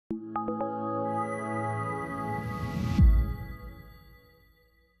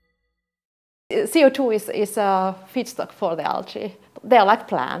CO2 is a feedstock for the algae. They are like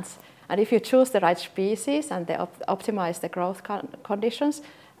plants, and if you choose the right species and they optimize the growth conditions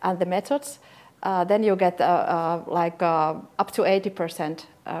and the methods, then you get up to 80%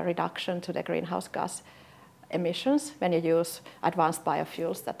 reduction to the greenhouse gas emissions when you use advanced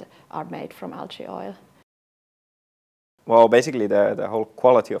biofuels that are made from algae oil. Well, basically the whole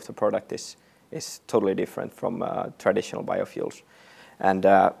quality of the product is totally different from traditional biofuels. And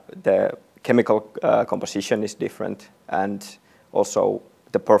the chemical composition is different, and also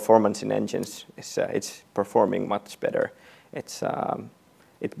the performance in engines is it's performing much better.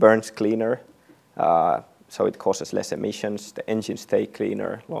 It burns cleaner, so it causes less emissions. The engines stay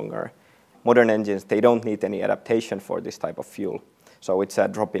cleaner longer. Modern engines, they don't need any adaptation for this type of fuel, so it's a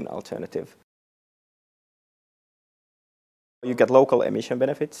drop-in alternative. You get local emission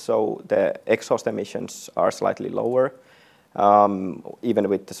benefits, so the exhaust emissions are slightly lower, even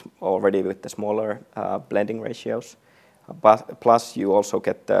with already with the smaller blending ratios. But plus, you also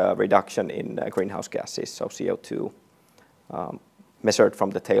get the reduction in greenhouse gases, so CO2, measured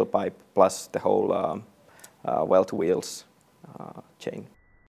from the tailpipe, plus the whole well-to-wheels chain.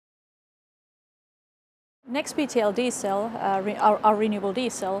 Next PTL diesel, our renewable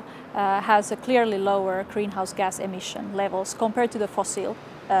diesel, has a clearly lower greenhouse gas emission levels compared to the fossil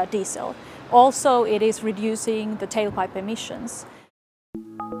diesel. Also, it is reducing the tailpipe emissions.